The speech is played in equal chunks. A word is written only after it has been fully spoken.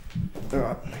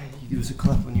Alright, you give us a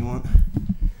clap when you want.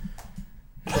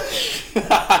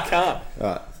 I can't.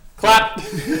 Alright. Clap!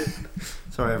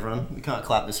 Sorry everyone, we can't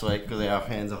clap this week because our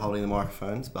hands are holding the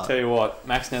microphones, but... Tell you what,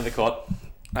 Max Nethercott,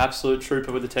 absolute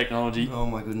trooper with the technology. Oh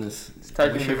my goodness. It's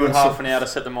taken him a good half an hour to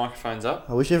set the microphones up.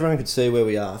 I wish everyone could see where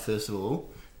we are, first of all,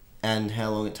 and how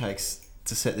long it takes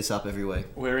to set this up every week.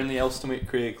 We're in the Elston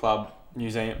Cricket Club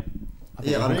Museum. I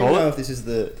don't even know if this is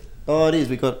the... Oh, it is.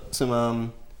 We've got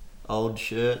some old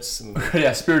shirts.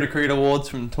 Yeah, Spirit of Cricket Awards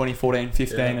from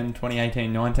 2014-15 and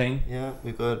 2018-19. Yeah,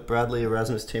 we've got Bradley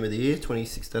Erasmus Team of the Year,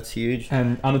 26, that's huge.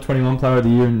 And Under 21 Player of the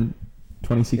Year in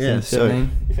 2016-17. So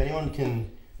if anyone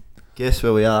can guess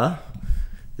where we are,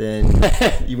 then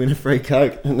you win a free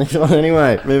Coke. Next one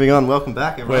anyway. Moving on. Welcome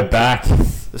back, everyone. We're back.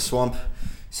 The Swamp,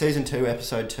 Season 2,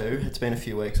 Episode 2. It's been a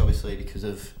few weeks, obviously, because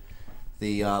of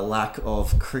the lack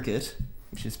of cricket,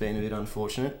 which has been a bit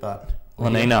unfortunate, but... La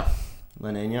Nina.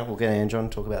 We'll get Ange on,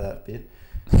 talk about that a bit.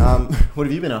 What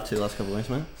have you been up to the last couple of weeks,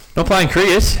 mate? Not playing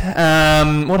cricket.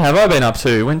 What have I been up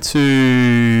to? Went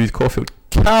to the Caulfield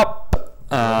Cup.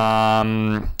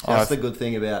 That's the good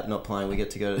thing about not playing. We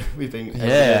get to go to... We've been able to go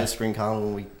to the Spring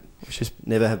Carnival, and we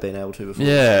never have been able to before.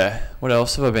 Yeah. What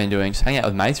else have I been doing? Just hanging out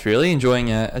with mates, really. Enjoying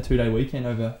a 2-day weekend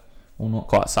over... Well, not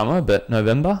quite summer, but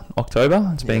November, October.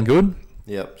 It's been good.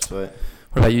 Yep, sweet.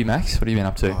 What about you, Max? What have you been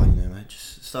up to? Oh, mate,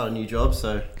 just started a new job,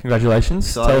 so... Congratulations.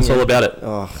 Exciting, Tell us all about it.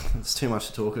 Oh, it's too much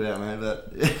to talk about, mate, but...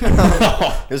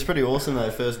 it was pretty awesome, though.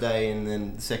 First day, and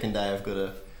then the second day I've got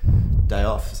a day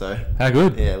off, so... How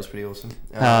good? Yeah, it was pretty awesome.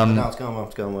 No, it's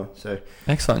going well, so...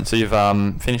 Excellent. So you've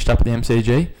finished up at the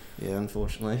MCG? Yeah,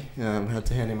 unfortunately. Had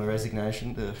to hand in my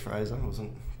resignation to Fraser. I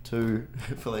wasn't too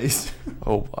pleased.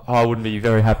 Oh, I wouldn't be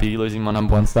very happy losing my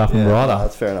number one staff member either. No,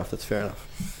 that's fair enough.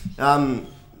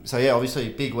 So yeah, obviously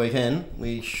big weekend.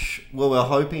 We're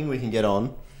hoping we can get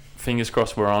on. Fingers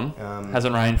crossed we're on.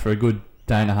 Hasn't rained for a good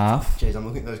day and a half. Jeez, I'm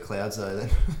looking at those clouds though. They're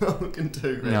not looking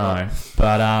too red. No,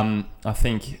 but I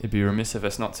think it'd be remiss of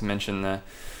us not to mention the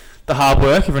hard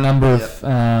work of a number of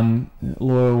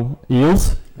loyal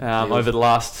Eels over the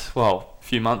last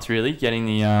few months, really, getting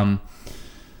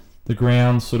the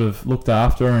ground sort of looked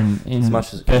after and in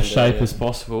best shape as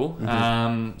possible.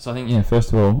 Mm-hmm. So I think,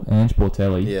 first of all, Ange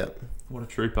Portelli. Yeah. What a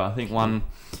trooper. I think won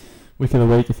Wick of the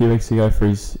Week a few weeks ago for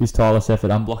his tireless effort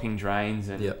unblocking drains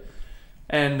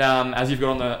and as you've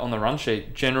got on the run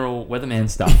sheet, general weatherman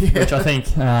stuff, which I think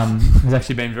has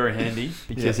actually been very handy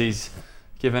because he's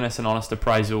given us an honest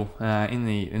appraisal in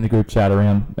the group chat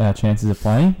around our chances of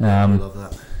playing. I love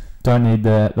that. Don't need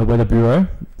the weather bureau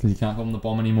because you can't call them the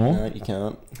bomb anymore. No, you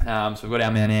can't. So we've got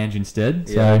our man Ange instead.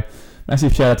 So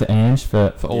massive shout out to Ange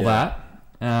for all that.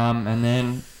 And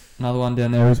then another one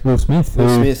down there is Will Smith.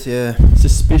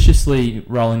 Suspiciously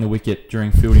rolling the wicket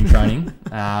during fielding training.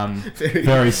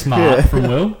 Very smart from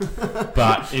Will.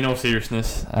 But in all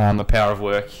seriousness, a power of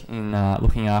work in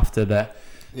looking after the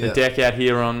deck out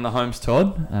here on the Holmes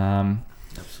Todd.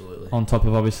 Absolutely. On top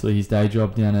of obviously his day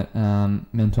job down at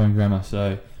Mentone Grammar.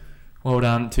 So well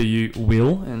done to you,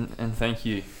 Will, and thank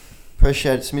you.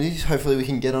 Appreciate it, Smithies. Hopefully we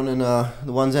can get on, and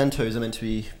the ones and twos are meant to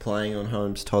be playing on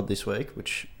Holmes Todd this week,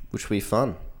 which will be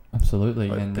fun. Absolutely.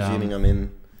 And presuming I'm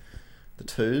in the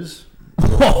twos,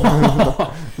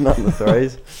 not in the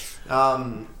threes.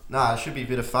 It should be a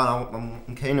bit of fun.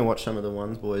 I'm keen to watch some of the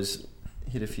ones boys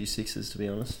hit a few sixes, to be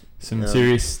honest. Some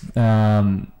serious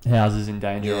houses in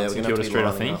danger on St Kilda Street,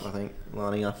 I think.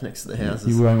 Lining up next to the houses.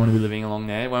 You won't want to be living along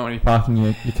there. You won't want to be parking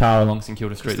your car along St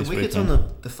Kilda Street this weekend. The wicket's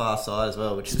on the far side as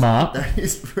well, which smart. That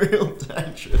is real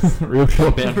dangerous. Real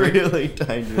short boundary. Really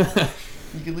dangerous.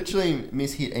 You could literally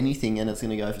miss-hit anything and it's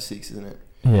going to go for six, isn't it?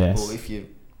 Yes. Or if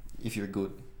you're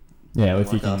good. Yeah,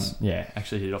 if you can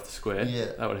actually hit it off the square. Yeah.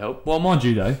 That would help. Well, mind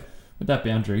you though, with that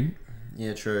boundary...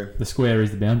 Yeah, true. The square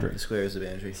is the boundary. The square is the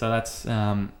boundary. So that's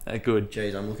a good...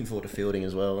 Jeez, I'm looking forward to fielding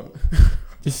as well.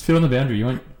 Just field on the boundary. You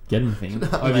won't get anything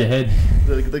over your head.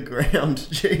 The ground,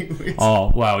 gee whiz.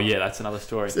 Oh, well, yeah, that's another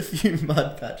story. There's a few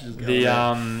mud patches going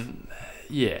on.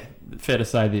 Fair to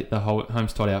say that the whole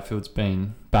Holmes Todd outfield's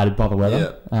been battered by the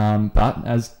weather. Yeah. But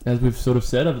as we've sort of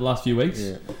said over the last few weeks,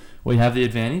 we have the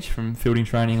advantage from fielding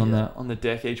training on the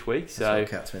deck each week. That's so what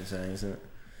Cat's been saying, isn't it?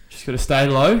 Just got to stay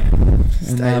low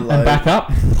and back up.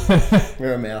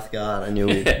 Wear a mouth guard and you'll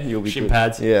be shin good.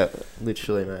 Pads. Yeah,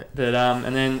 literally, mate. But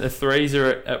and then the threes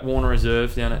are at Warner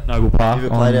Reserve down at Noble Park. Have you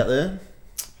ever played out there?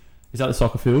 Is that the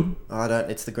soccer field? I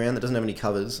don't. It's the ground that doesn't have any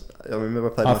covers. I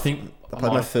remember I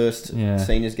played my first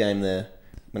seniors game there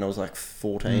when I was like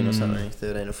 14 or something,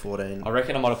 13 or 14. I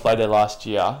reckon I might have played there last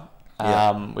year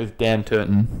with Dan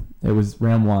Turton. It was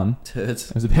round one. Turds.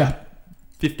 It was about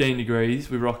 15 degrees.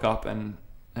 We rock up and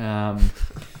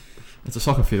it's a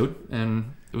soccer field,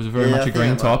 and it was very much I a think green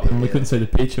that might top, be, and we yeah. couldn't see the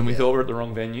pitch, and we thought we were at the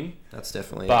wrong venue. That's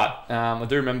definitely. But I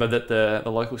do remember that the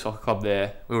local soccer club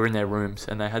there, we were in their rooms,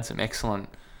 and they had some excellent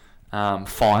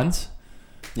fines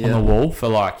on the wall for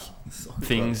like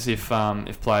things if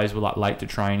players were like late to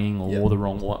training or wore the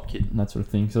wrong warm-up kit and that sort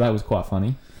of thing. So that was quite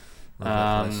funny.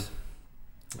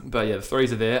 But yeah, the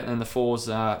 3s are there, and then the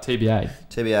 4s are TBA.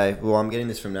 TBA. Well, I'm getting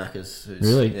this from Knackers.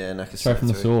 Really? Yeah, Knackers. Straight from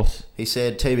the source. He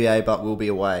said TBA, but we'll be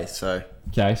away. So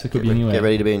okay, so it could be anywhere. Get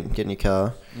ready to get in your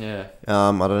car. Yeah.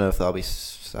 I don't know if they'll be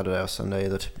Saturday or Sunday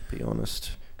either, to be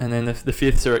honest. And then the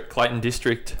 5ths are at Clayton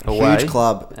District away. Huge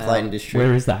club, Clayton District.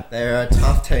 Where is that? They're a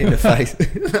tough team to face.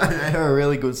 They're a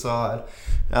really good side.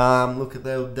 Look,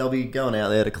 they'll be going out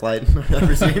there to Clayton, I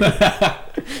presume.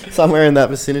 Somewhere in that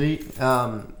vicinity.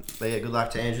 But yeah, good luck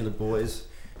to Andrew and the boys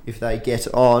if they get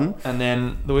on. And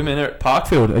then the women are at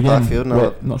Parkfield again.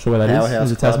 Parkfield, not sure where that is.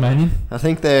 Is it Tasmanian? I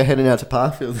think they're heading out to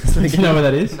Parkfield this weekend. Do you know where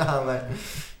that is? No, mate.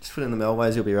 Just put it in the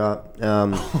Melways, you'll be right.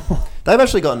 They've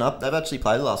actually gotten up. They've actually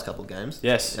played the last couple of games.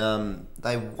 Yes.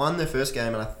 They won their first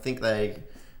game, and I think they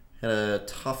had a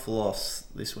tough loss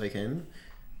this weekend.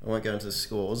 I won't go into the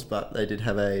scores, but they did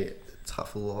have a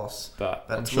tough loss. But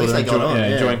I'm at sure least they got on.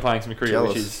 enjoying playing some cricket,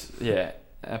 Jealous. which is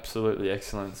absolutely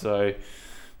excellent. So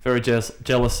very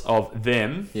jealous of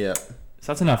them. Yeah. So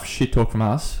that's enough shit talk from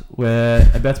us. We're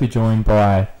about to be joined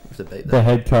by the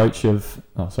head coach of...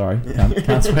 Oh, sorry.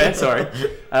 Can't swear. Sorry.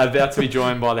 About to be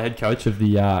joined by the head coach of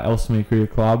the Elsmere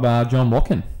Cricket Club, John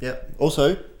Watkin. Yep.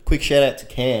 Also, quick shout out to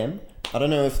Cam. I don't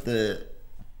know if it's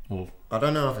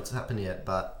happened yet,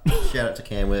 but shout out to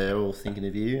Cam. We're all thinking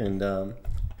of you, and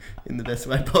in the best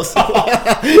way possible.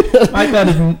 Make that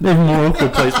even more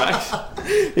awkward, please, Max.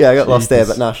 Yeah, I got lost there,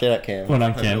 but no, shout out Cam. Well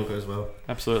done, Cam. As well.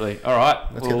 Absolutely. All right,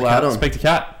 we'll speak to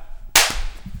Kat.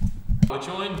 We're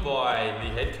joined by the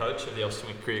head coach of the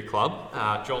Elsmere Cricket Club,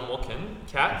 John Watkin.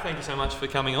 Kat, thank you so much for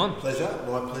coming on. Pleasure.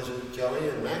 My pleasure, Joey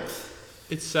and Max.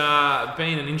 It's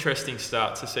been an interesting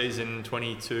start to season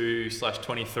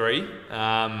 22/23.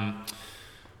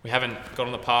 We haven't got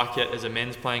on the park yet as a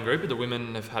men's playing group, but the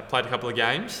women have played a couple of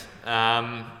games.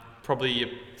 Probably a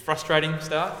frustrating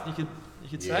start, you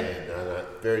could say. Yeah, no,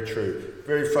 very true.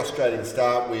 Very frustrating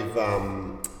start. We've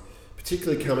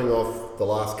particularly coming off the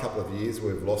last couple of years,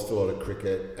 we've lost a lot of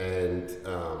cricket, and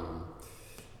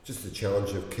just the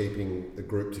challenge of keeping the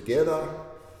group together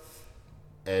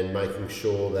and making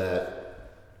sure that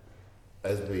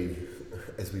as we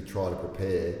try to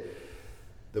prepare,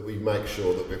 that we make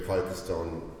sure that we're focused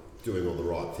on doing all the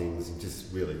right things, and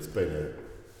just really it's been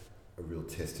a real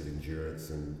test of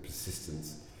endurance and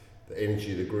persistence. The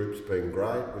energy of the group's been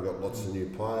great. We've got lots of new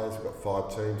players. We've got 5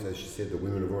 teams. As you said, the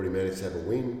women have already managed to have a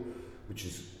win, which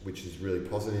is really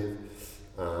positive.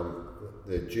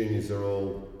 The juniors are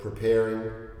all preparing.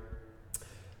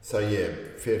 So yeah,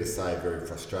 fair to say, very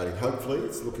frustrating. Hopefully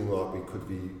it's looking like we could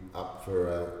be up for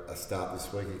a start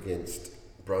this week against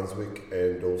Brunswick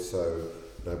and also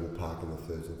Noble Park in the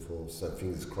 3rd and 4th. So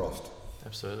fingers crossed.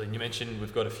 Absolutely. And you mentioned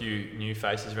we've got a few new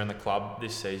faces around the club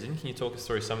this season. Can you talk us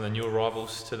through some of the new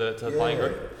arrivals to the playing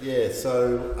group? Yeah,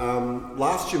 so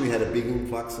last year we had a big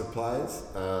influx of players.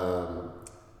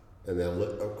 And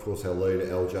of course our leader,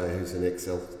 LJ, who's an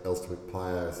ex-Elsmere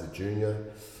player as a junior,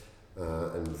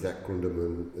 and Zach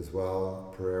Grunderman as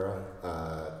well, Pereira.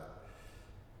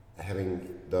 Having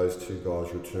those 2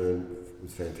 guys return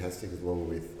was fantastic, along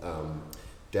with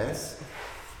Das.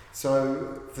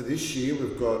 So for this year,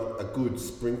 we've got a good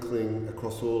sprinkling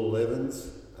across all 11s.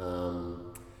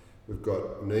 We've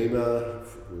got Nima,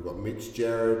 we've got Mitch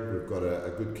Jarrod, we've got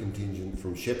a good contingent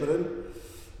from Shepparton.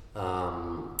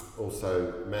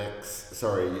 Also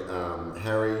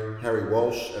Harry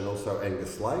Walsh, and also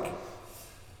Angus Lake.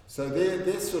 So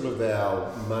they're sort of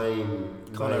our main...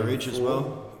 Connor Ridge as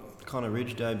well. Connor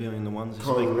Ridge debuting the ones this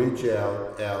Connor week. Ridge,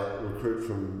 our recruit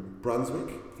from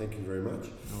Brunswick, thank you very much.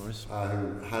 No worries.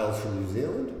 Who hails from New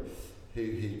Zealand.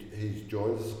 He's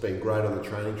joined us. He's been great on the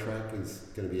training track. He's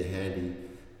going to be a handy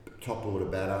top order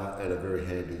batter and a very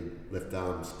handy left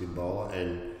arm spin bowler,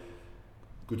 and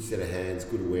good set of hands,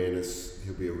 good awareness.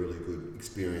 He'll be a really good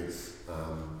experience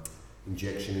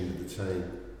injection into the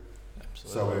team.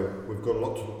 Absolutely. So we've got a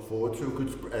lot to look forward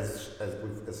to. As I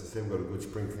said, we've got a good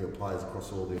sprinkling of players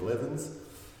across all the 11s,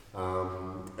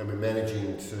 and we're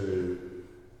managing to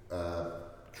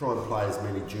try and play as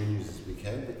many juniors as we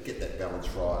can, but get that balance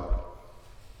right.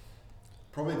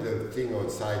 Probably the thing I would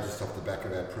say just off the back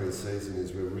of our pre-season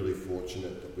is we're really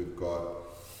fortunate that we've got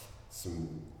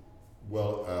some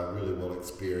really well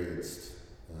experienced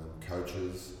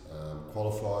coaches,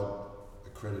 qualified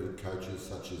accredited coaches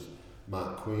such as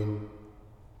Mark Quinn,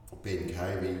 Ben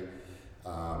Cavey,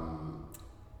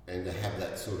 and to have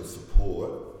that sort of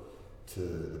support to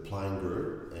the playing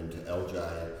group and to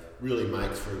LJ really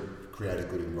create a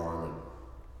good environment.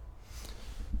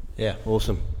 Yeah,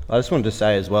 awesome. I just wanted to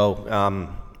say as well,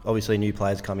 obviously new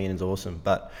players coming in is awesome,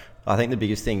 but I think the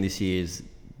biggest thing this year is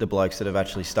the blokes that have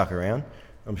actually stuck around.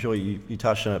 I'm sure you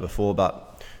touched on it before,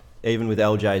 but even with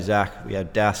LJ, Zach, we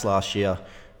had Das last year,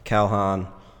 Calhan,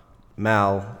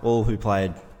 Mal, all who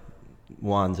played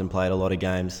ones and played a lot of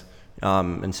games,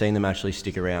 and seeing them actually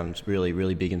stick around is really,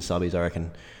 really big in subbies, I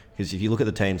reckon. Because if you look at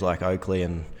the teams like Oakley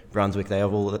and Brunswick, they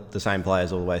have all the same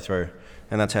players all the way through.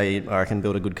 And that's how you, I reckon,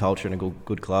 build a good culture and a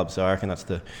good club. So I reckon that's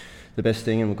the best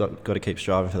thing, and we've got to keep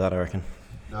striving for that, I reckon.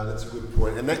 No, that's a good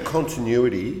point. And that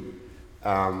continuity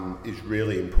is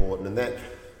really important. And that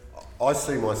I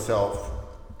see myself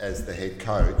as the head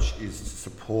coach is to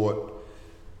support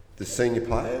the senior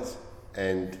players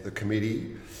and the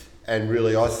committee. And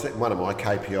really, I set one of my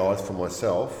KPIs for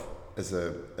myself as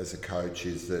a coach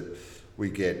is that we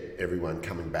get everyone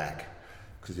coming back,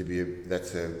 because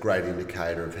that's a great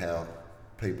indicator of how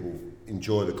people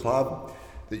enjoy the club,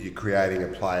 that you're creating a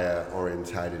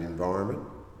player-orientated environment,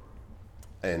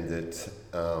 and that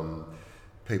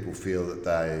people feel that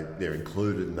they're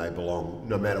included and they belong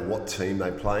no matter what team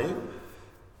they play in.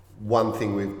 One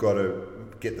thing we've got to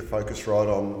get the focus right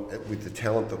on with the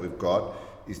talent that we've got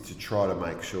is to try to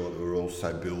make sure that we're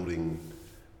also building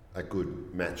a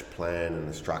good match plan and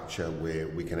a structure where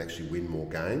we can actually win more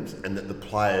games, and that the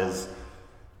players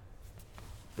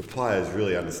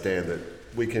really understand that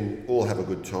we can all have a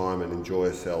good time and enjoy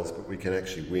ourselves, but we can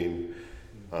actually win,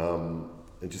 and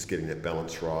just getting that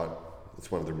balance right.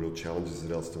 It's one of the real challenges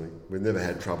at Elston. We've never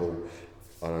had trouble,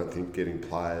 I don't think, getting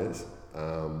players,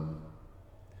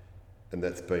 and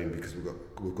that's been because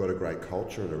we've got a great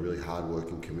culture and a really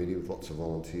hard-working committee with lots of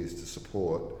volunteers to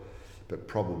support, but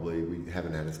probably we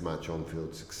haven't had as much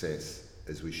on-field success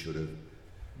as we should have.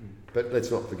 But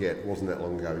let's not forget, it wasn't that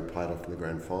long ago we played off in the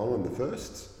grand final in the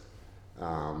firsts,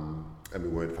 and we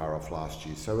weren't far off last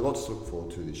year. So lots to look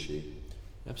forward to this year.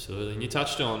 Absolutely. And you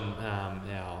touched on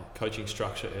our coaching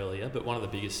structure earlier, but one of the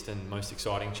biggest and most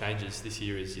exciting changes this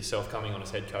year is yourself coming on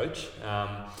as head coach.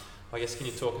 I guess, can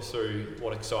you talk us through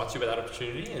what excites you about that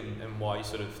opportunity and why you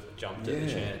sort of jumped at the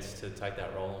chance to take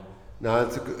that role on? No,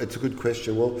 it's a good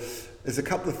question. Well, there's a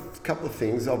couple of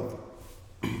things.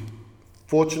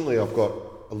 Fortunately, I've got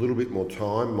a little bit more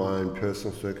time. My own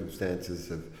personal circumstances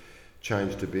have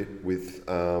changed a bit with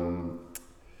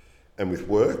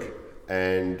work,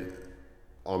 and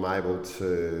I'm able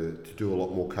to do a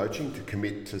lot more coaching, to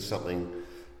commit to something,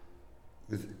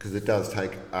 because it does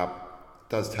take a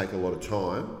lot of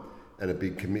time and a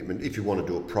big commitment if you want to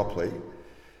do it properly.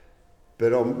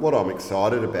 But what I'm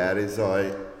excited about is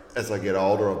as I get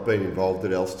older, I've been involved at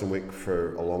Elstonwick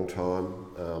for a long time.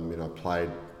 I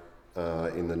played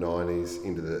in the 90s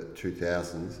into the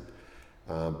 2000s,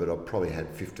 but I've probably had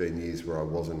 15 years where I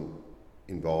wasn't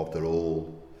involved at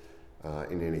all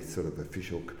in any sort of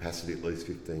official capacity, at least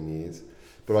 15 years.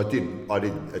 But I did, I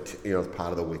was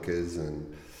part of the Wickers,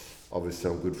 and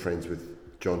obviously I'm good friends with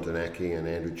John Donacki and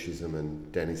Andrew Chisholm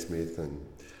and Danny Smith and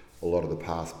a lot of the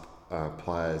past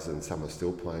players, and some are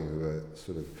still playing who are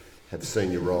sort of have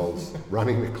senior roles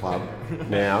running the club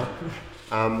now.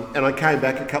 And I came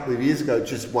back a couple of years ago,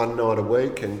 just one night a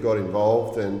week, and got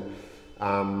involved, and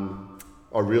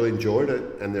I really enjoyed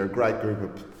it. And they're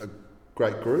a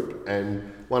great group.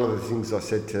 And one of the things I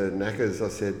said to Nackers, I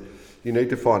said, you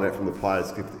need to find out from the players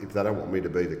if they don't want me to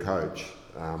be the coach.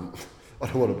 I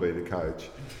don't want to be the coach.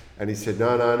 And he said,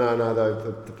 no,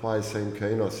 the players seem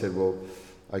keen. I said, well,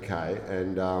 okay.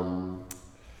 And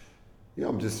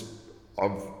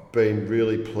I've been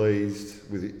really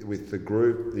pleased with the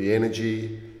group, the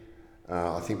energy.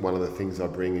 I think one of the things I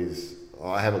bring is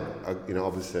I have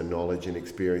obviously a knowledge and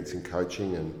experience in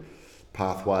coaching and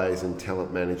pathways and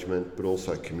talent management, but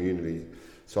also community.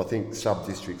 So I think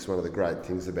sub-district's one of the great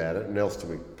things about it, and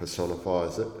Elstonwick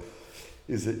personifies it,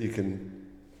 is that you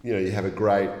have a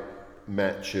great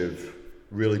match of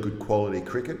really good quality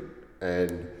cricket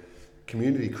and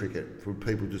community cricket where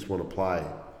people just want to play,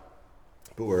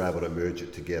 but we're able to merge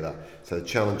it together. So the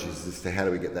challenge is as to how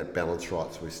do we get that balance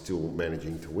right so we're still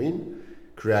managing to win,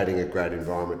 creating a great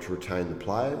environment to retain the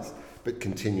players, but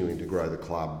continuing to grow the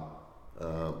club.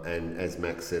 And as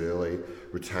Max said earlier,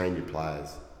 retain your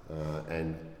players.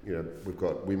 And we've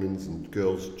got women's and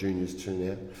girls juniors too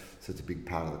now, so it's a big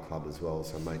part of the club as well.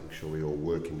 So making sure we're all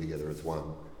working together as one.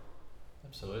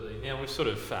 Absolutely. Now we've sort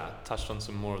of touched on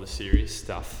some more of the serious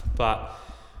stuff, but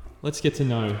let's get to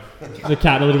know the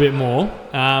Cat a little bit more.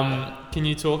 Can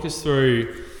you talk us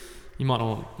through, you might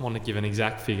not want to give an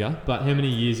exact figure, but how many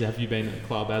years have you been at the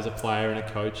club as a player and a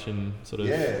coach and sort of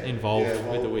involved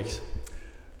with the Wicks?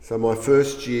 So my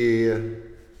first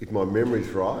year, if my memory's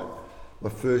right, my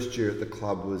first year at the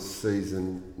club was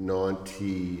season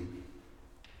 94-95,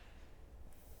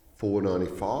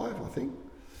 I think.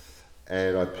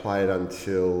 And I played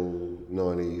until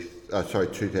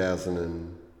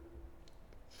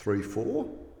 2003-4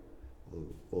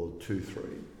 or 2-3.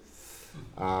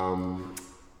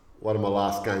 One of my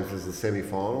last games was the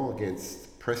semi-final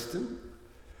against Preston,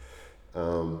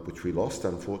 which we lost,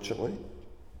 unfortunately.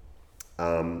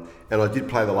 And I did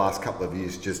play the last couple of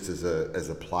years just as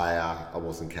a player. I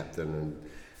wasn't captain,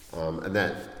 and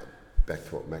that, back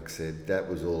to what Max said, that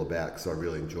was all about because I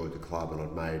really enjoyed the club,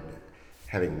 and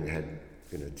having had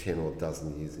 10 or a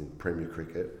dozen years in Premier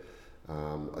cricket,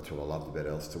 that's what I loved about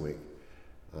Elsternwick.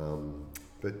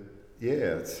 But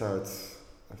yeah, so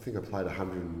I think I played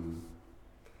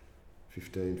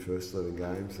 115 first 11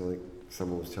 games. I think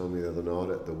someone was telling me the other night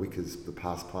at the Wickers, the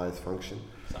past players function.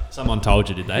 Someone told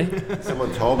you, did they?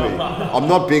 Someone told me. I'm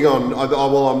not big on.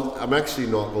 I'm actually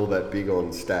not all that big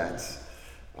on stats,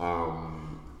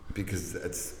 because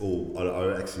it's all.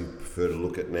 I actually prefer to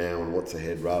look at now and what's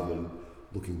ahead rather than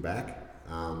looking back.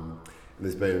 And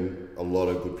there's been a lot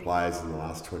of good players in the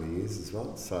last 20 years as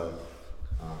well. So,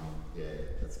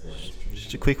 that's my history.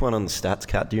 Just a quick one on the stats,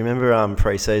 Kat. Do you remember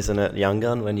pre-season at Young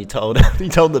Gun when you told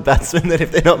the batsmen that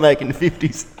if they're not making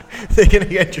 50s, they're going to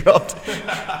get dropped?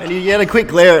 And you had a quick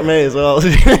glare at me as well.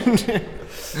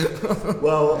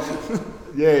 Well,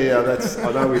 that's.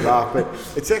 I know we laugh, but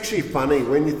it's actually funny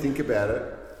when you think about it.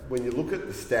 When you look at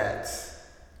the stats,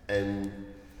 and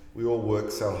we all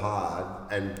work so hard,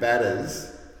 and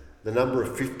batters, the number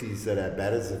of 50s that our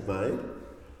batters have made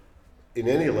in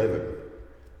any 11,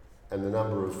 and the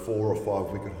number of 4 or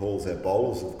 5 wicket hauls our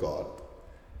bowlers have got,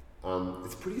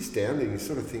 it's pretty astounding. You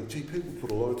sort of think, gee, people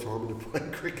put a lot of time into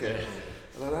playing cricket,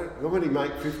 and not many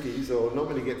make 50s or not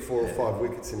many get 4 or 5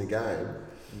 wickets in a game.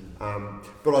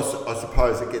 But I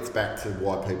suppose it gets back to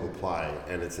why people play,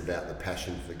 and it's about the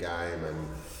passion for the game, and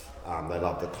they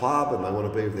love the club, and they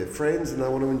want to be with their friends, and they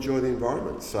want to enjoy the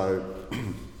environment. So,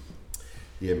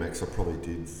 yeah, Max, I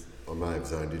may have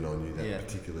zoned in on you that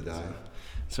particular day.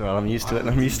 It's all right, I'm used to it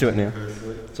now.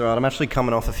 It's all right, I'm actually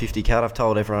coming off a 50 cat, I've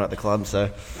told everyone at the club,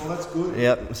 so... Oh, that's good.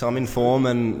 Yep, so I'm in form,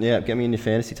 and get me in your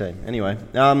fantasy team. Anyway,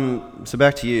 so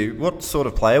back to you. What sort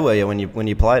of player were you when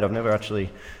you played? I've never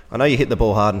actually... I know you hit the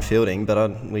ball hard in fielding, but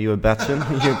were you a batsman?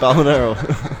 Were you a bowler? Or...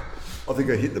 I think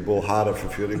I hit the ball harder for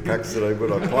fielding practice than I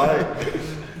would I play.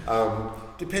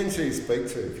 Depends who you speak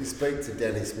to. If you speak to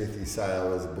Danny Smith, you say I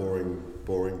was a boring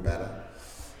batter.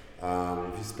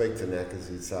 If you speak to Knackers,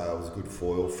 he'd say I was a good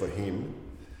foil for him.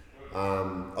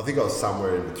 I think I was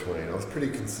somewhere in between. I was pretty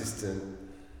consistent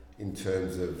in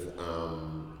terms of,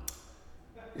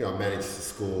 I managed to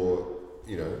score,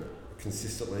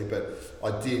 consistently, but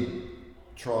I did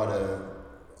try to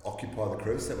occupy the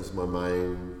crease. That was my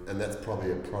main, and that's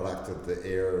probably a product of the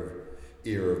era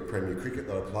of Premier cricket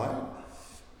that I played,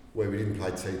 where we didn't play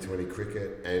T20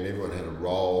 cricket and everyone had a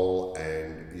role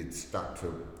and you'd stuck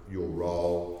to your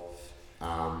role.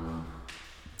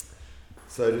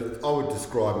 So I would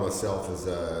describe myself as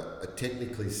a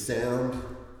technically sound,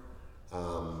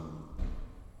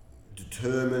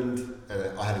 determined,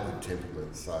 and I had a good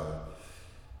temperament. So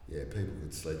yeah, people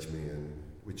could sledge me,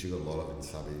 which you got a lot of in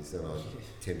subbies, and I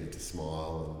tended to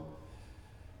smile.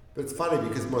 But it's funny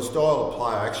because my style of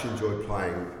play, I actually enjoyed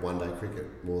playing one-day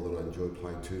cricket more than I enjoyed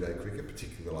playing two-day cricket,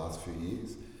 particularly the last few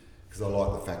years, because I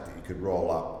like the fact that you could roll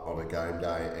up on a game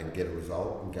day and get a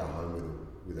result and go home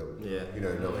with a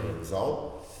knowing a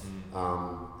result.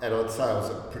 And I'd say I was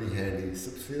a pretty handy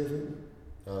slips fielding.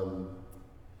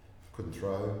 Couldn't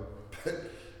throw, but.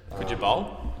 Could you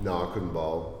bowl? No, I couldn't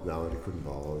bowl. I couldn't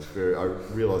bowl. I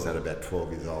realised that about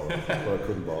 12 years old, but I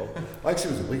couldn't bowl. I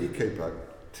actually was a wicket keeper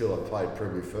till I played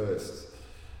Premier first.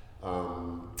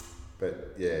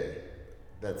 But yeah,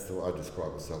 that's the way I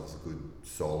describe myself as a good,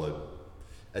 solid.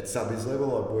 At subbies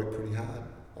level, I worked pretty hard.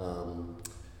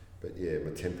 But yeah,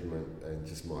 my temperament and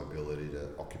just my ability to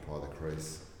occupy the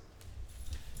crease.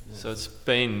 So it's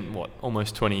been,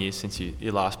 almost 20 years since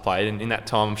you last played, and in that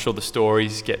time I'm sure the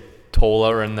stories get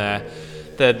taller and the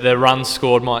runs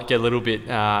scored might get a little bit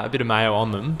a bit of mayo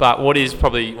on them. But what is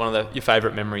probably one of your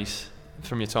favourite memories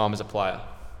from your time as a player?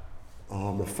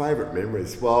 Oh, my favourite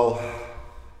memories. Well,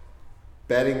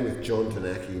 batting with John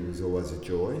Tanaki was always a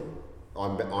joy. I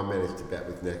managed to bat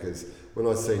with Knackers. When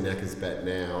I see Knackers bat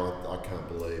now, I can't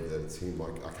believe that it's him.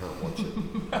 I can't watch it.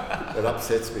 It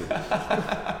upsets me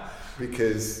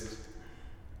because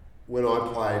when I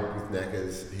played with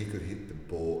Knackers, he could hit the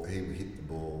ball. He would hit the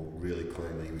ball really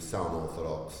cleanly. He was so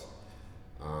unorthodox,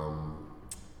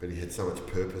 but he had so much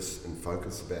purpose and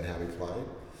focus about how he played.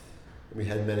 And we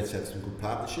had managed to have some good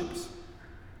partnerships.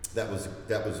 That was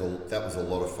a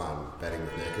lot of fun batting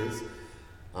with Knackers.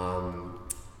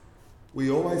 We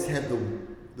always had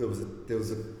there was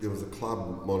a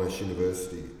club, Monash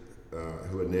University,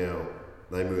 who are now,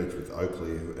 they merged with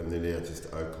Oakley, and they're now just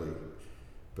Oakley.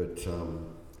 But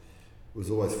it was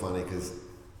always funny because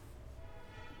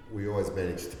we always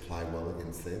managed to play well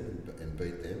against them and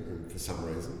beat them, and for some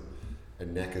reason,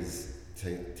 and Knackers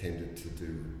tended to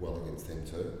do well against them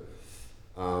too.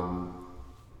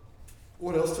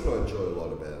 What else did I enjoy a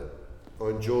lot about it? I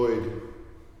enjoyed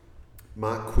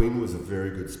Mark Quinn was a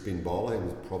very good spin bowler. He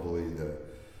was probably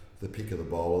the pick of the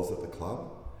bowlers at the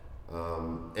club.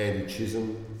 Andy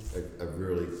Chisholm, a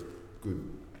really good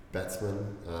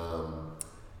batsman.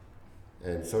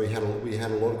 And so we had a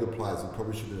lot of good players. We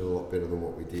probably should have done a lot better than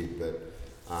what we did. But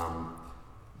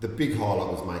the big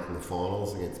highlight was making the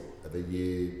finals against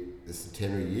the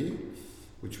centenary year,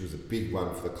 which was a big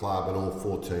one for the club, and all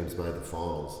 4 teams made the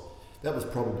finals. That was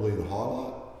probably the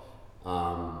highlight.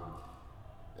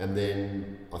 And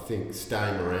then I think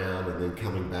staying around and then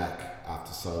coming back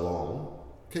after so long,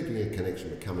 keeping a connection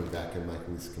but coming back and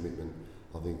making this commitment,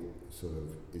 I think sort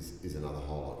of is another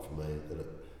highlight for me,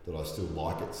 that I still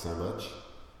like it so much.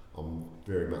 I'm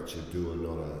very much a doer,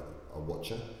 not a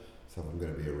watcher. So if I'm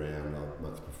going to be around, I'd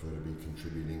much prefer to be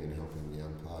contributing and helping the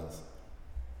young players.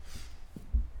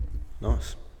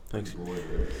 Nice. Thanks.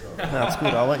 That's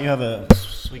good. I'll let you have a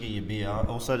swig of your beer. I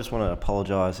also just want to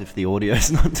apologise if the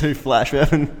audio's not too flash.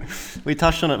 We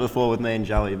touched on it before with me and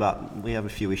Joey, but we have a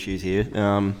few issues here.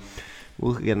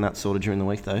 We'll get that sorted during the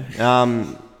week though.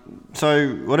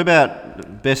 So what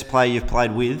about best player you've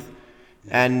played with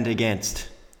and against?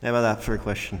 How about that for a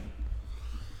question?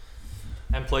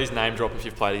 And please name drop if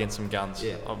you've played against some guns.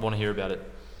 Yeah. I want to hear about it.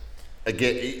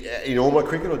 Again, in all my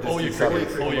cricket or just all your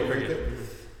cricket?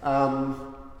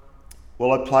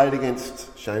 Well, I played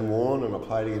against Shane Warne, and I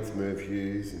played against Merv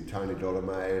Hughes and Tony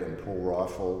Doddermaid and Paul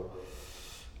Rifle.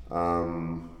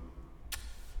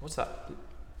 What's that?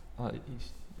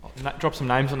 Drop some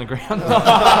names on the ground.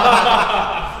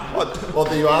 Well,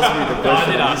 do you ask me the question? No, I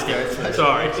did ask you.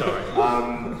 Sorry.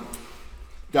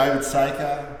 David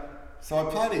Saker. So I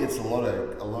played against a lot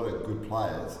of good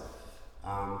players.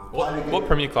 What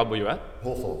Premier club were you at?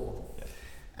 Hawthorn. Yeah.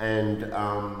 And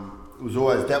it was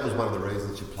always, that was one of the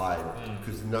reasons you played,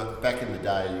 because back in the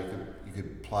day you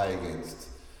could play against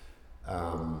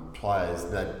players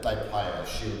that they play a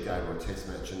shield game or a test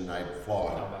match and they'd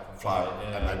fly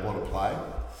and they'd want to play.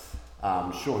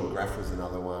 Sean Graff was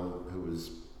another one who was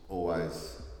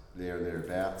always there and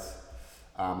thereabouts.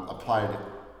 I played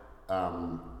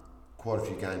quite a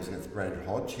few games against Brad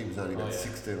Hodge. He was only about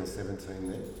 16 or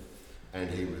 17 then, and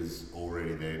he was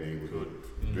already there and he was good.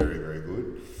 Very, very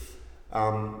good.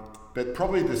 But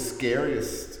probably the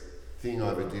scariest thing I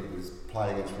ever did was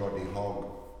play against Rodney Hogg,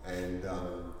 and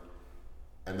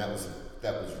that was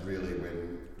really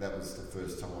when that was the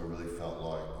first time I really felt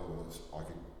like I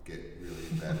could get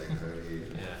really badly hurt here.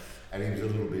 Yeah. And he was a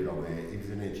little bit on there. He was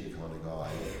an edgy kind of guy.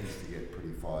 He used to get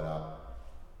pretty fired up.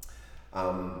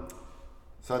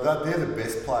 So they're the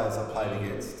best players I played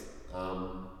against.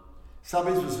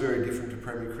 Subbies was very different to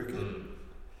Premier Cricket.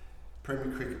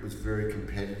 Premier Cricket was very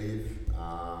competitive.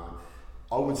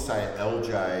 I would say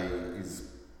LJ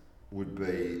would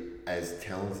be as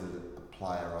talented a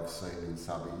player I've seen in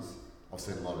subbies. I've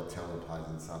seen a lot of talented players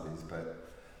in subbies, but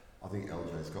I think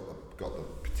LJ's got the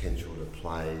potential to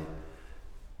play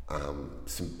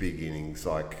some big innings.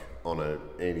 Like on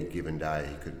any given day,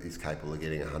 he's capable of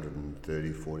getting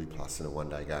 130, 40 plus in a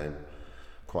one-day game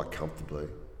quite comfortably.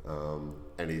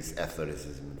 And his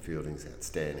athleticism and fielding is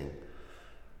outstanding.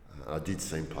 I did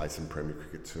see him play some Premier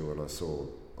Cricket too, and I saw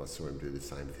him do the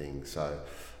same thing. So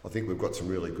I think we've got some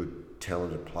really good,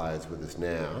 talented players with us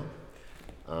now.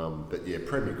 But yeah,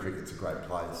 Premier Cricket's a great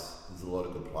place. There's a lot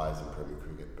of good players in Premier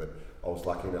Cricket, but I was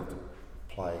lucky enough to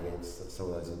play against some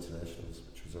of those internationals,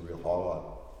 which was a real highlight.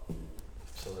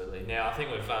 Absolutely. Now, I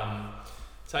think we've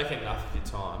taken enough of your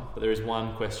time, but there is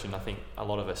one question I think a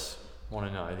lot of us want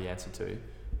to know the answer to.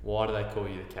 Why do they call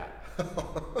you the Cat?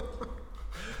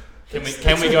 Can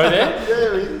we go there?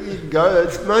 Yeah, you can go.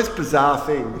 It's the most bizarre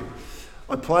thing.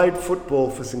 I played football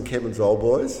for St Kevin's Old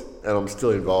Boys, and I'm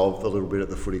still involved a little bit at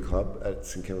the footy club at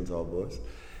St Kevin's Old Boys.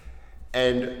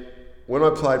 And when I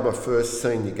played my first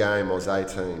senior game, I was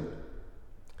 18.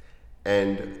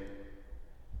 And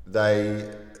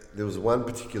there was one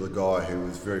particular guy who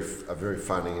was very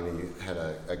funny, and he had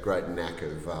a great knack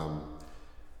of...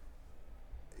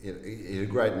 he had a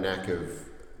great knack of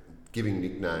giving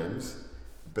nicknames,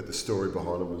 but the story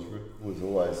behind them was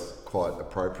always quite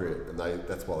appropriate, and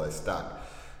that's why they stuck.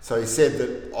 So he said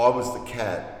that I was the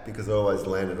cat because I always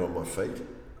landed on my feet.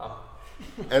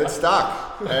 And it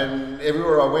stuck. And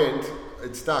everywhere I went,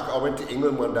 it stuck. I went to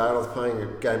England one day and I was playing a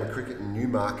game of cricket in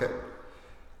Newmarket,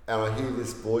 and I hear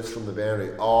this voice from the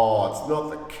boundary, "Oh, it's not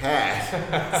the cat,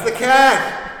 it's the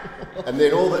cat." And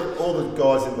then all the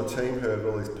guys in my team heard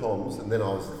all these poms, and then I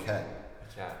was the cat.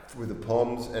 With the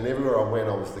poms, and everywhere I went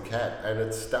I was the cat, and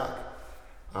it stuck.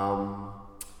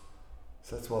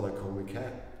 So that's why they call me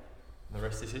Cat. The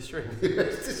rest is history. The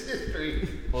rest is history.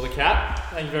 Well, the Cat,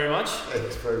 thank you very much.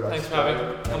 Thanks very much. Thanks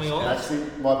for coming on. Actually,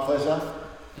 my pleasure.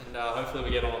 And hopefully we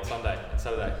get on Saturday.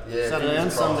 Yeah, Saturday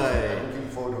and Sunday. I'm looking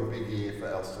forward to a big year for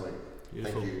Elstone.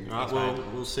 Beautiful. Thank you. All right, well,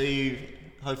 we'll see you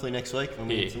hopefully next week when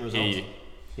we get some results.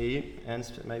 Hear you, and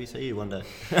maybe see you one day.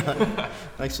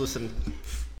 Thanks for listening.